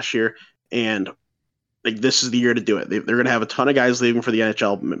out on last year, and this is the year to do it. They're going to have a ton of guys leaving for the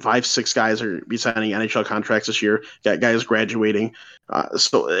NHL. 5-6 guys are be signing NHL contracts this year. Got guys graduating. I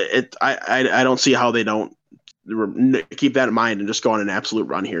don't see how they don't keep that in mind and just go on an absolute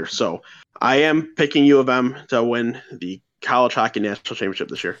run here. So I am picking U of M to win the college hockey national championship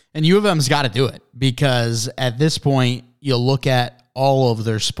this year. And U of M's got to do it because at this point, you look at all of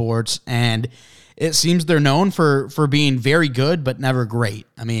their sports and it seems they're known for being very good, but never great.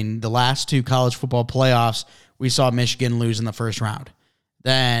 I mean, the last 2 college football playoffs, we saw Michigan lose in the first round.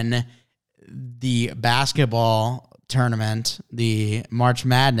 Then the basketball tournament, the March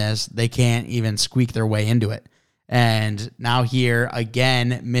Madness, they can't even squeak their way into it. And now here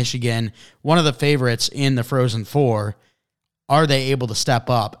again, Michigan, one of the favorites in the Frozen Four. Are they able to step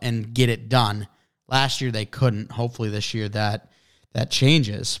up and get it done? Last year they couldn't. Hopefully this year that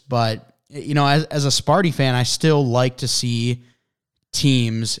changes. But, you know, as a Sparty fan, I still like to see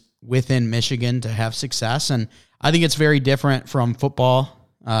teams within Michigan to have success. And I think it's very different from football.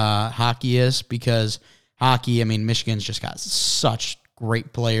 Hockey is, because hockey, I mean, Michigan's just got such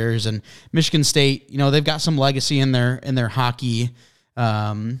great players, and Michigan State, you know, they've got some legacy in their hockey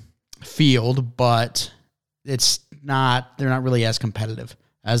field, but they're not really as competitive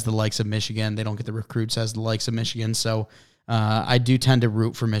as the likes of Michigan. They don't get the recruits as the likes of Michigan. So I do tend to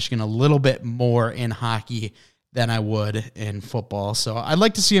root for Michigan a little bit more in hockey than I would in football. So I'd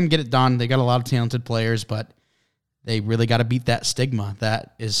like to see them get it done. They got a lot of talented players, but they really got to beat that stigma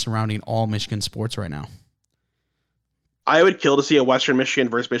that is surrounding all Michigan sports right now. I would kill to see a Western Michigan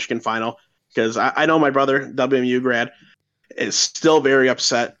versus Michigan final, because I know my brother, WMU grad, is still very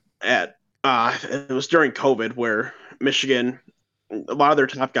upset at it was during COVID where Michigan, a lot of their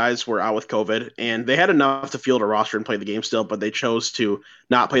top guys were out with COVID, and they had enough to field a roster and play the game still, but they chose to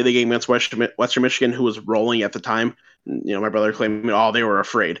not play the game against Western Michigan, who was rolling at the time. You know, my brother claimed, they were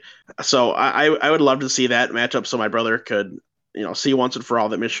afraid. So I would love to see that matchup so my brother could, see once and for all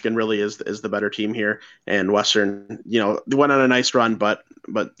that Michigan really is the better team here, and Western, they went on a nice run, but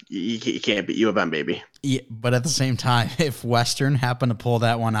you can't beat U of M, baby. Yeah, but at the same time, if Western happened to pull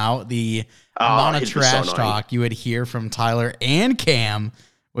that one out, the amount of trash talk you would hear from Tyler and Cam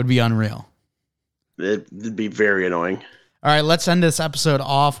would be unreal. It'd be very annoying. All right, let's end this episode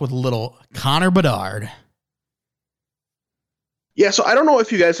off with a little Connor Bedard. Yeah, so I don't know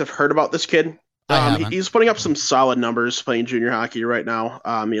if you guys have heard about this kid. He's putting up some solid numbers playing junior hockey right now.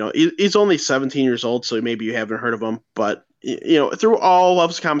 He's only 17 years old, so maybe you haven't heard of him. But, through all of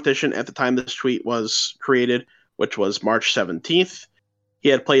his competition at the time this tweet was created, which was March 17th, he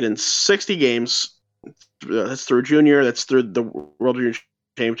had played in 60 games. That's through junior. That's through the World Junior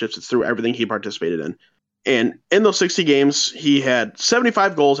Championships. It's through everything he participated in. And in those 60 games, he had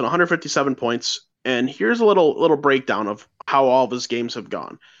 75 goals and 157 points. And here's a little breakdown of how all of his games have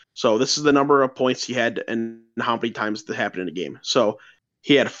gone. So this is the number of points he had and how many times that happened in a game. So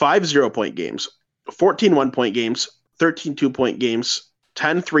he had 5 0-point games, 14 1-point games, 13 2-point games,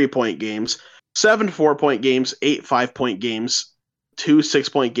 10 3-point games, 7 4-point games, 8 5-point games, 2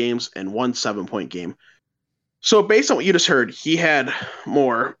 6-point games, and 1 7-point game. So based on what you just heard, he had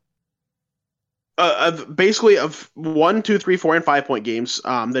more basically of 1, 2, 3, 4, and 5-point games.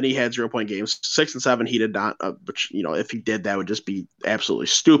 Then he had 0-point games. 6 and 7 he did not. Which if he did, that would just be absolutely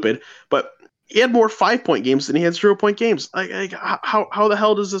stupid. But he had more 5-point games than he had 0-point games. Like how the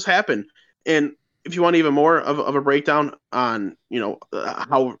hell does this happen? And if you want even more of a breakdown on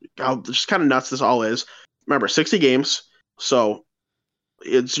how just kind of nuts this all is, remember 60 games. So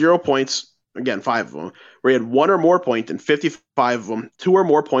it's 0 points. Again, 5 of them. We had 1 or more point in 55 of them, 2 or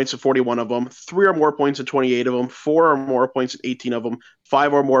more points in 41 of them, 3 or more points in 28 of them, 4 or more points in 18 of them,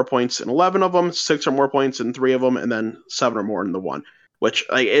 5 or more points in 11 of them, 6 or more points in 3 of them, and then 7 or more in the 1. Which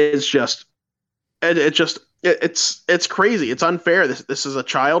is just, it's crazy. It's unfair. This is a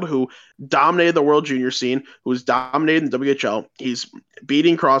child who dominated the World Junior scene, who's dominated in WHL. He's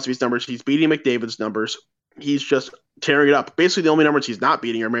beating Crosby's numbers. He's beating McDavid's numbers. He's just tearing it up. Basically, the only numbers he's not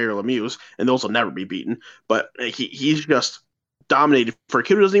beating are Mario Lemieux's, and those will never be beaten. But he's just dominated for a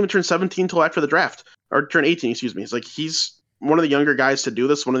kid who doesn't even turn 17 until after the draft, or turn 18, excuse me. It's like he's one of the younger guys to do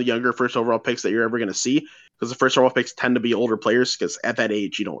this, one of the younger first overall picks that you're ever going to see, because the first overall picks tend to be older players, because at that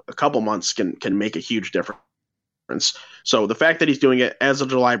age, a couple months can make a huge difference. So the fact that he's doing it as a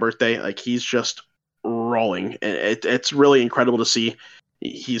July birthday, like he's just rolling. It's really incredible to see.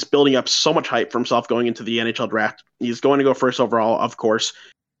 He's building up so much hype for himself going into the NHL draft. He's going to go first overall, of course.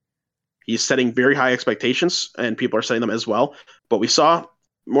 He's setting very high expectations, and people are setting them as well. But we saw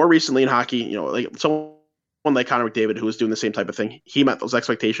more recently in hockey, like someone like Connor McDavid, who was doing the same type of thing. He met those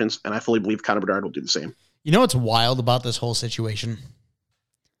expectations, and I fully believe Connor Bedard will do the same. You know what's wild about this whole situation?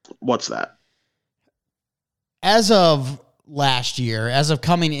 What's that? As of last year, as of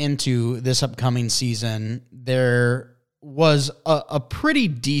coming into this upcoming season, there was a pretty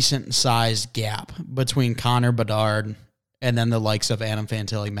decent sized gap between Connor Bedard and then the likes of Adam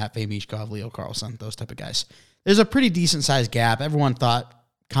Fantilli, Matvei Michkov, Leo Carlsson, those type of guys. There's a pretty decent sized gap. Everyone thought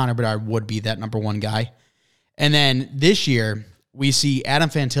Connor Bedard would be that number one guy. And then this year, we see Adam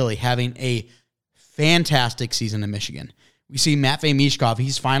Fantilli having a fantastic season in Michigan. We see Matvei Michkov,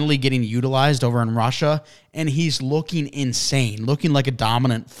 he's finally getting utilized over in Russia, and he's looking insane, looking like a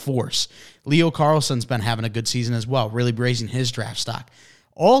dominant force. Leo Carlsson's been having a good season as well, really raising his draft stock.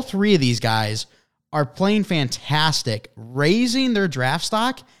 All three of these guys are playing fantastic, raising their draft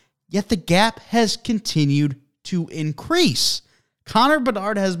stock, yet the gap has continued to increase. Connor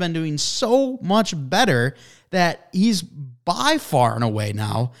Bedard has been doing so much better that he's by far and away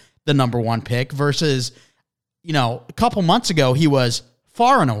now the number one pick versus, a couple months ago he was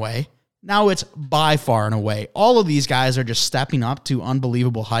far and away. Now it's by far and away. All of these guys are just stepping up to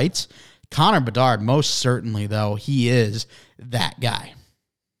unbelievable heights. Connor Bedard, most certainly, though, he is that guy.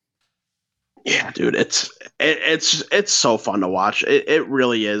 Yeah, dude, it's so fun to watch. It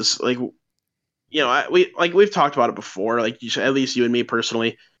really is. Like, we've talked about it before. Like, at least you and me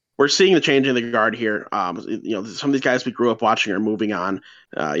personally, we're seeing the change in the guard here. Some of these guys we grew up watching are moving on.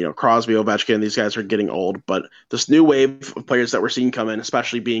 Crosby, Ovechkin, these guys are getting old. But this new wave of players that we're seeing come in,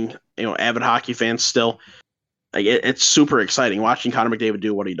 especially being avid hockey fans still, like it's super exciting watching Connor McDavid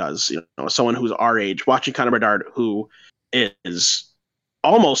do what he does. Someone who's our age, watching Connor Bedard, who is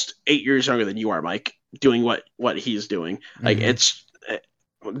almost 8 years younger than you are, Mike, doing what he's doing. Like,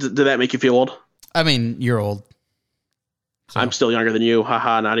 did that make you feel old? I mean, you're old. So. I'm still younger than you.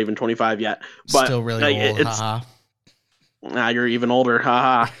 Haha, not even 25 yet. But still really old. Haha. Nah, you're even older.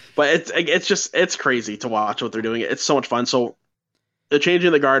 Haha. But it's crazy to watch what they're doing. It's so much fun. So the change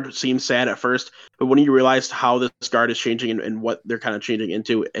in the guard seems sad at first, but when you realize how this guard is changing and what they're kind of changing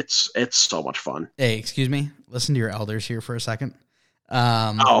into, it's so much fun. Hey, excuse me. Listen to your elders here for a second.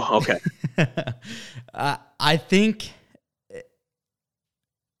 Okay. I think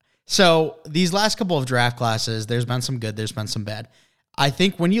so. These last couple of draft classes, there's been some good, there's been some bad. I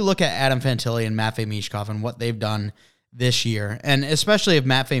think when you look at Adam Fantilli and Matvei Michkov and what they've done this year, and especially if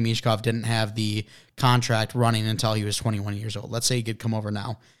Matvei Michkov didn't have the contract running until he was 21 years old, let's say he could come over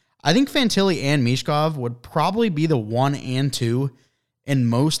now, I think Fantilli and Michkov would probably be the 1 and 2 in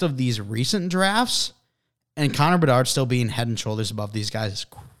most of these recent drafts. And Connor Bedard still being head and shoulders above these guys is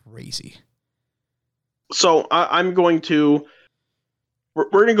crazy. So I'm going to we're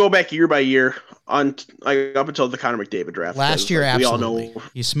going to go back year by year on up until the Connor McDavid draft. Last year, absolutely. We all know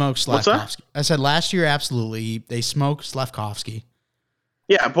he smoked Slavkovsky. I said last year, absolutely. They smoked Slavkovsky.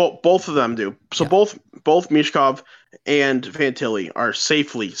 Yeah, both of them do. So both Michkov and Fantilli are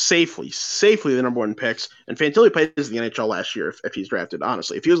safely the number one picks. And Fantilli played in the NHL last year if he's drafted.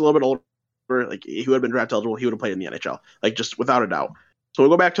 Honestly, if he was a little bit older, like he would have been draft eligible, he would have played in the NHL, like just without a doubt. So we'll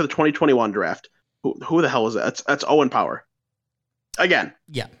go back to the 2021 draft. Who the hell is that? That's Owen Power. Again.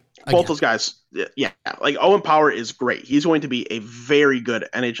 Yeah. Both those guys. Yeah. Like Owen Power is great. He's going to be a very good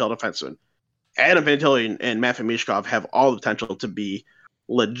NHL defenseman. Adam Fantilli and Matvei Michkov have all the potential to be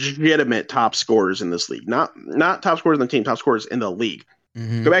legitimate top scorers in this league. Not top scorers in the team, top scorers in the league.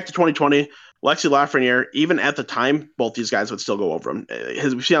 Mm-hmm. Go back to 2020. Alexis Lafreniere, even at the time, both these guys would still go over him.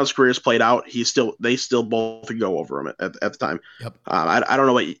 We've seen how his career has played out. They still both would go over him at the time. Yep. I don't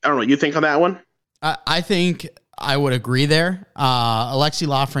know what you think on that one. I think I would agree there. Alexis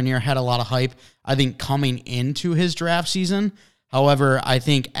Lafreniere had a lot of hype, I think, coming into his draft season. However, I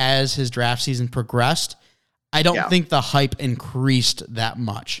think as his draft season progressed, I don't think the hype increased that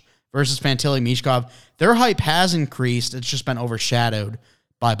much. Versus Fantilli, Michkov, their hype has increased. It's just been overshadowed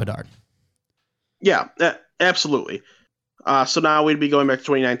by Bedard. Yeah, absolutely. So now we'd be going back to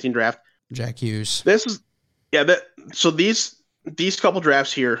 2019 draft. Jack Hughes. So these couple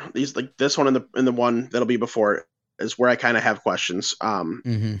drafts here, this one and the one that'll be before is where I kind of have questions.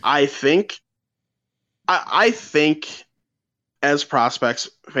 I think as prospects,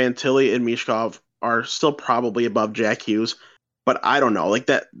 Fantilli and Michkov are still probably above Jack Hughes, but I don't know. Like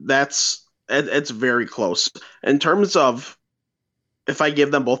it's very close in terms of. If I give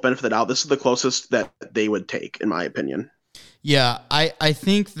them both benefit of the doubt, this is the closest that they would take, in my opinion. Yeah, I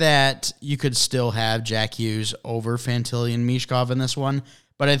think that you could still have Jack Hughes over Fantilli and Michkov in this one,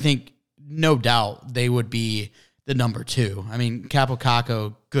 but I think, no doubt, they would be the number 2. I mean, Capo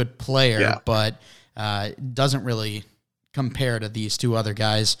Caco, good player, but doesn't really compare to these two other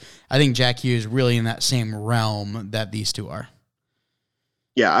guys. I think Jack Hughes really in that same realm that these two are.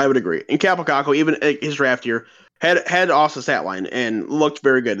 Yeah, I would agree. And Capo Caco, even his draft year, had awesome stat line and looked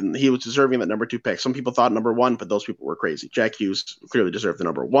very good, and he was deserving that number 2 pick. Some people thought number 1, but those people were crazy. Jack Hughes clearly deserved the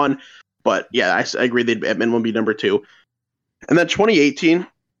number 1, but yeah, I agree they'd at minimum be number 2. And then 2018,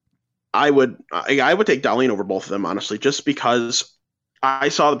 I would take Darlene over both of them, honestly, just because I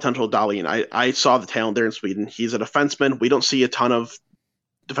saw the potential of Darlene. I saw the talent there in Sweden. He's a defenseman. We don't see a ton of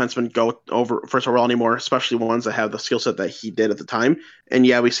defensemen go over first overall anymore, especially ones that have the skill set that he did at the time. And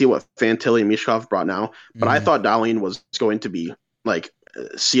yeah, we see what Fantilli and Mishkov brought now, but I thought Darlene was going to be like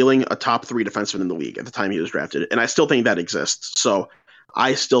sealing a top 3 defenseman in the league at the time he was drafted, and I still think that exists. So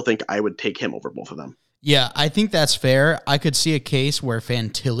I still think I would take him over both of them. Yeah, I think that's fair. I could see a case where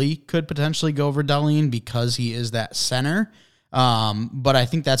Fantilli could potentially go over Dahlin because he is that center. But I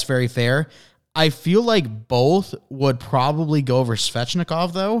think that's very fair. I feel like both would probably go over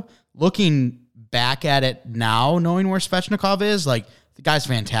Svechnikov, though. Looking back at it now, knowing where Svechnikov is, like, the guy's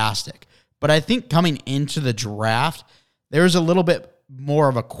fantastic. But I think coming into the draft, there's a little bit more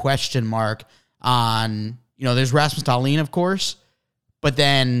of a question mark on, there's Rasmus Dahlin, of course, but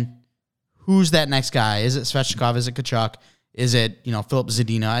then who's that next guy? Is it Svechnikov? Is it Tkachuk? Is it, Philip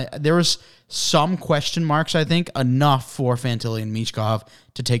Zadina? There was some question marks, I think, enough for Fantilli and Michkov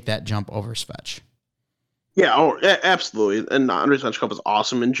to take that jump over Svech. Yeah, absolutely. And Andrei Svechnikov was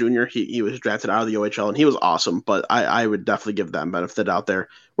awesome in junior. He was drafted out of the OHL, and he was awesome, but I would definitely give them benefit out there.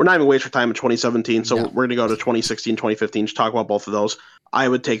 We're not even waiting for time in 2017, so we're going to go to 2016, 2015 to talk about both of those. I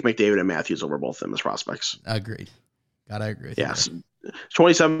would take McDavid and Matthews over both of them as prospects. Agreed. Gotta agree with yes.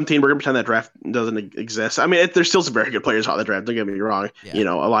 2017, we're going to pretend that draft doesn't exist. I mean, there's still some very good players out of the draft. Don't get me wrong. Yeah.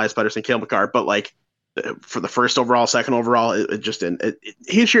 Elias Pettersson, Cale Makar, but like for the first overall, second overall, it just didn't.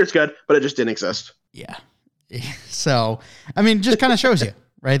 He's sure it's good, but it just didn't exist. Yeah. So, I mean, just kind of shows you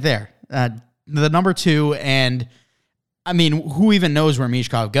right there. The number 2, and I mean, who even knows where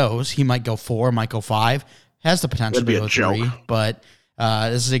Michkov goes? He might go 4, might go 5. Has the potential to go 3, but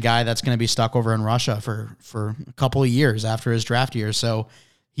this is a guy that's going to be stuck over in Russia for a couple of years after his draft year. So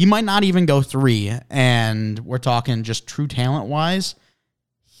he might not even go 3. And we're talking just true talent wise,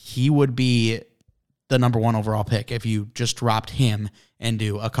 he would be the number 1 overall pick if you just dropped him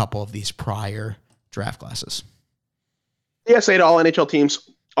into a couple of these prior draft classes. PSA to all NHL teams,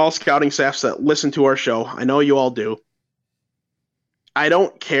 all scouting staffs that listen to our show. I know you all do. I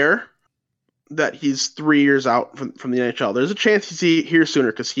don't care that he's 3 years out from the NHL. There's a chance he's here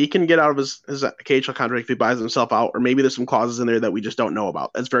sooner because he can get out of his KHL contract if he buys himself out, or maybe there's some clauses in there that we just don't know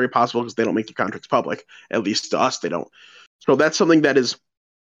about. That's very possible because they don't make the contracts public. At least to us, they don't. So that's something that is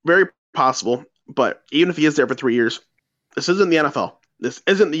very possible. But even if he is there for 3 years, this isn't the NFL. This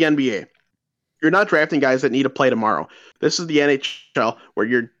isn't the NBA. You're not drafting guys that need to play tomorrow. This is the NHL where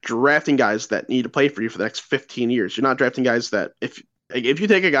you're drafting guys that need to play for you for the next 15 years. You're not drafting guys that if you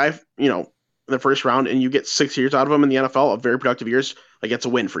take a guy, in the first round and you get 6 years out of him in the NFL, of very productive years, like it's a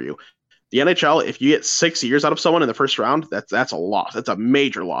win for you. The NHL, if you get 6 years out of someone in the first round, that's a loss. That's a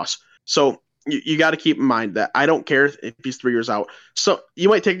major loss. So you got to keep in mind that I don't care if he's 3 years out. So you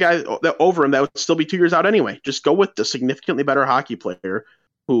might take a guy that over him that would still be 2 years out anyway. Just go with the significantly better hockey player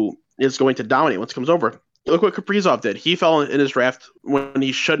who is going to dominate once it comes over. Look what Kaprizov did. He fell in his draft when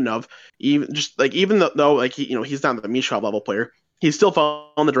he shouldn't have. Even though he's not the Mishkov level player, he still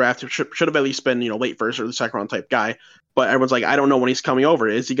fell in the draft. Should have at least been late first or the second round type guy. But everyone's like, I don't know when he's coming over.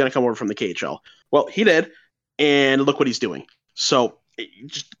 Is he going to come over from the KHL? Well, he did, and look what he's doing. So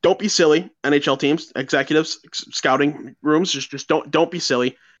just don't be silly, NHL teams, executives, scouting rooms. Just don't be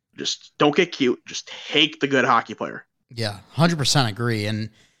silly. Just don't get cute. Just take the good hockey player. Yeah, 100% agree.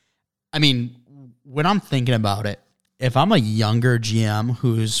 And I mean, when I'm thinking about it, if I'm a younger GM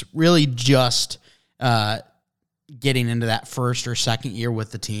who's really just getting into that first or second year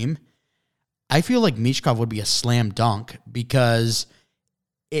with the team, I feel like Michkov would be a slam dunk because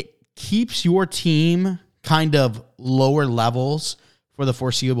it keeps your team kind of lower levels for the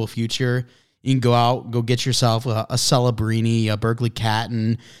foreseeable future. You can go out, go get yourself a Celebrini, a Berkeley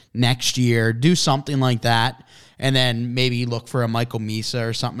Catton next year, do something like that, and then maybe look for a Michael Misa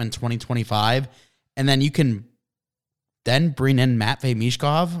or something in 2025. And then you can then bring in Matvei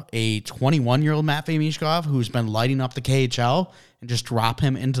Michkov, a 21-year-old Matvei Michkov who's been lighting up the KHL, and just drop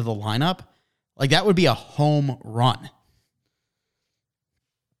him into the lineup. Like, that would be a home run.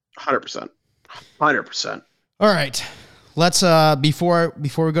 100%. 100%. All right. Let's, before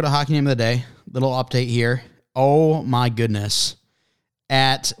we go to Hockey Name of the Day, little update here. Oh, my goodness.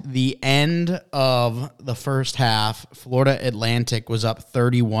 At the end of the first half, Florida Atlantic was up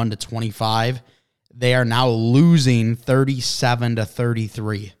 31-25. They are now losing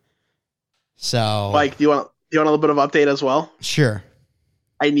 37-33. So, Mike, do you want a little bit of update as well? Sure.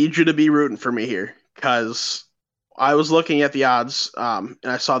 I need you to be rooting for me here because I was looking at the odds and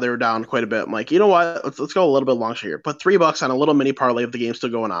I saw they were down quite a bit. I'm like, you know what? Let's go a little bit longer here. Put $3 on a little mini parlay of the game still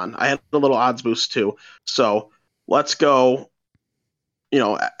going on. I had a little odds boost too. So let's go,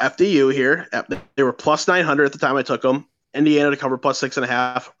 FDU here. They were plus 900 at the time I took them. Indiana to cover plus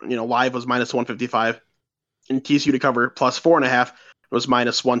 6.5. Live was minus 155. And TCU to cover plus 4.5 was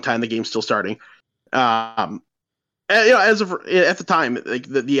minus 110. The game's still starting. At the time, like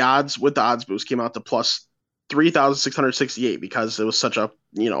the odds with the odds boost came out to plus 3,668 because it was such a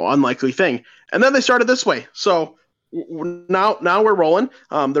unlikely thing. And then they started this way. So now we're rolling.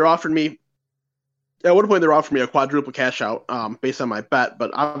 They're offering me. At one point, they're offering me a quadruple cash out based on my bet,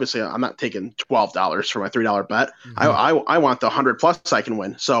 but obviously I'm not taking $12 for my $3 bet. Mm-hmm. I want the 100 plus I can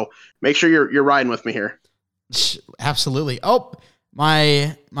win. So make sure you're riding with me here. Absolutely. Oh,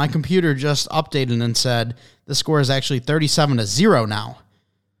 my computer just updated and said the score is actually 37-0 now.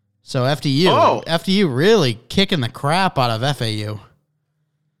 So FDU really kicking the crap out of FAU.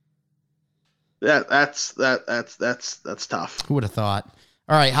 That's tough. Who would have thought?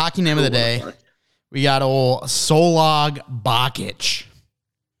 All right, hockey name of the day. We got old Solog Bakic.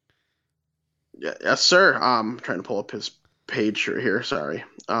 Yeah, yes, sir. I'm trying to pull up his page here. Sorry.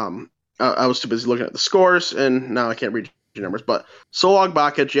 I was too busy looking at the scores, and now I can't read your numbers. But Solog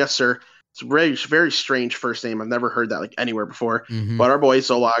Bakic, yes, sir. It's a very, very strange first name. I've never heard that like anywhere before. Mm-hmm. But our boy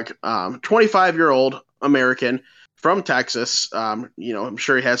Solog, 25-year-old American from Texas. I'm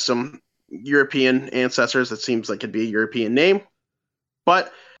sure he has some European ancestors. That seems like it'd be a European name,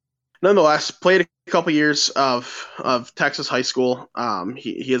 but nonetheless, played a couple years of Texas high school.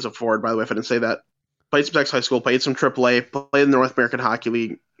 He is a forward, by the way, if I didn't say that. Played some Texas high school, played some AAA, played in the North American Hockey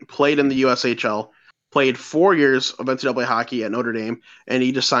League, played in the USHL, played 4 years of NCAA hockey at Notre Dame, and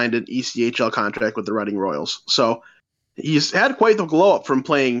he just signed an ECHL contract with the Reading Royals. So he's had quite the glow up from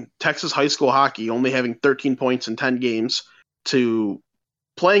playing Texas high school hockey, only having 13 points in 10 games, to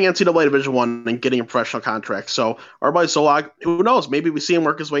playing NCAA Division I and getting a professional contract. So our boy Solog, who knows? Maybe we see him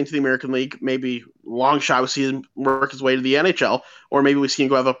work his way into the American League. Maybe long shot we see him work his way to the NHL, or maybe we see him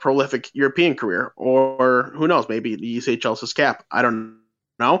go have a prolific European career, or who knows? Maybe the ECHL is his cap. I don't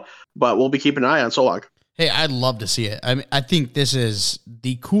know, but we'll be keeping an eye on Solog. Hey, I'd love to see it. I mean, I think this is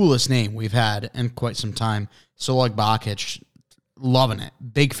the coolest name we've had in quite some time. Solog Bakic, loving it.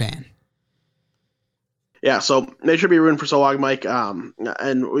 Big fan. Yeah, so they should be rooting for Solog, Mike.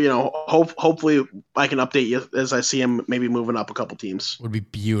 And hopefully I can update you as I see him maybe moving up a couple teams. Would be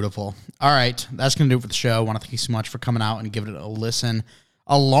beautiful. All right, that's going to do it for the show. I want to thank you so much for coming out and giving it a listen.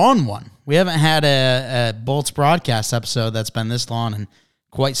 A long one. We haven't had a Bolts broadcast episode that's been this long in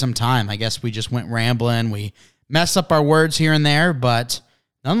quite some time. I guess we just went rambling. We messed up our words here and there, but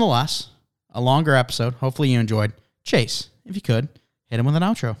nonetheless, a longer episode. Hopefully you enjoyed. Chase, if you could, hit him with an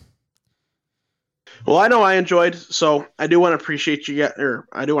outro. Well, I know I enjoyed, so I do want to appreciate you,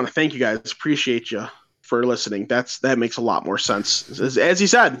 I do want to thank you guys. Appreciate you for listening. That makes a lot more sense. As you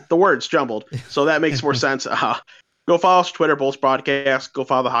said, the words jumbled, so that makes more sense. Go follow us on Twitter, Bolts Broadcast. Go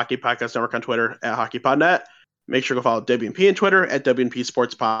follow the Hockey Podcast Network on Twitter at HockeyPodNet. Make sure to go follow WNP on Twitter at WNP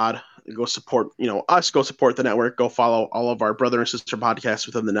Sports Pod. Go support us. Go support the network. Go follow all of our brother and sister podcasts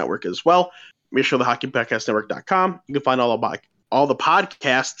within the network as well. Make sure the HockeyPodcastNetwork.com. You can find all the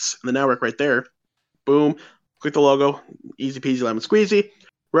podcasts in the network right there. Boom. Click the logo. Easy peasy lemon squeezy.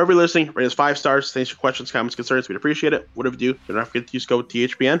 Wherever you're listening, rate us 5 stars. Thanks for questions, comments, concerns. We'd appreciate it. Whatever you do, don't forget to use code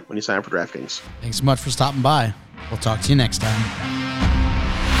THPN when you sign up for DraftKings. Thanks so much for stopping by. We'll talk to you next time.